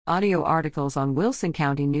Audio articles on Wilson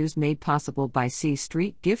County News made possible by C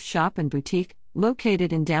Street Gift Shop and Boutique,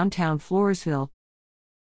 located in downtown Floresville.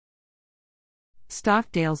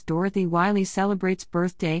 Stockdale's Dorothy Wiley celebrates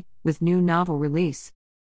birthday with new novel release.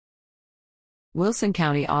 Wilson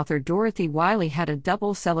County author Dorothy Wiley had a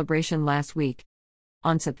double celebration last week.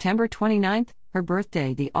 On September 29, her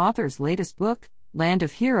birthday, the author's latest book, Land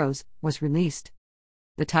of Heroes, was released.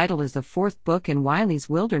 The title is the fourth book in Wiley's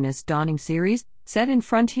Wilderness Dawning series, set in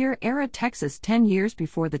frontier-era Texas 10 years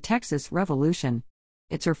before the Texas Revolution.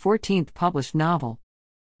 It's her 14th published novel.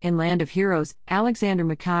 In Land of Heroes, Alexander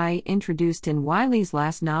Mackay, introduced in Wiley's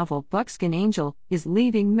last novel, Buckskin Angel, is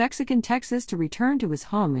leaving Mexican Texas to return to his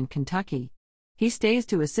home in Kentucky. He stays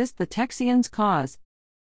to assist the Texians' cause.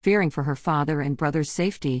 Fearing for her father and brother's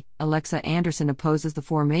safety, Alexa Anderson opposes the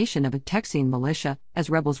formation of a Texian militia, as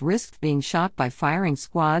rebels risked being shot by firing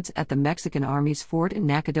squads at the Mexican Army's fort in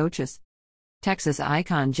Nacogdoches. Texas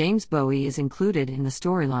icon James Bowie is included in the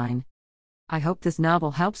storyline. I hope this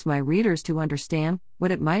novel helps my readers to understand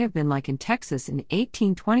what it might have been like in Texas in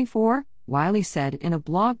 1824, Wiley said in a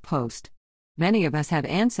blog post. Many of us have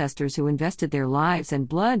ancestors who invested their lives and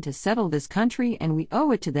blood to settle this country, and we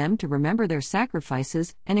owe it to them to remember their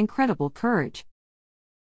sacrifices and incredible courage.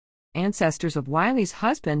 Ancestors of Wiley's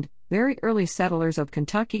husband, very early settlers of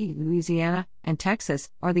Kentucky, Louisiana, and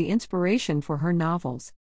Texas, are the inspiration for her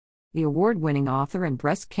novels. The award-winning author and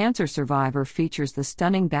breast cancer survivor features the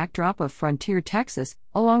stunning backdrop of frontier Texas,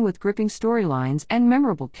 along with gripping storylines and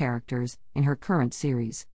memorable characters, in her current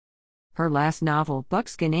series. Her last novel,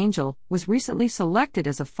 Buckskin Angel, was recently selected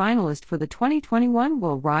as a finalist for the 2021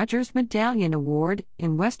 Will Rogers Medallion Award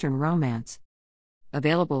in Western Romance.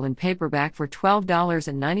 Available in paperback for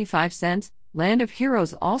 $12.95, Land of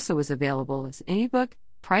Heroes also is available as an ebook,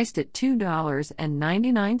 priced at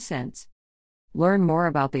 $2.99. Learn more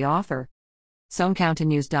about the author.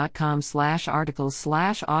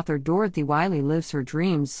 SoneCountyNews.com/articles/author Dorothy Wiley lives her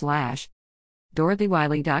dreams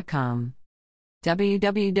 /DorothyWiley.com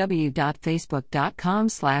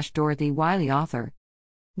www.facebook.com/Dorothy Wiley author.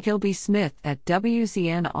 Gilby Smith at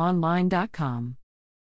WCNonline.com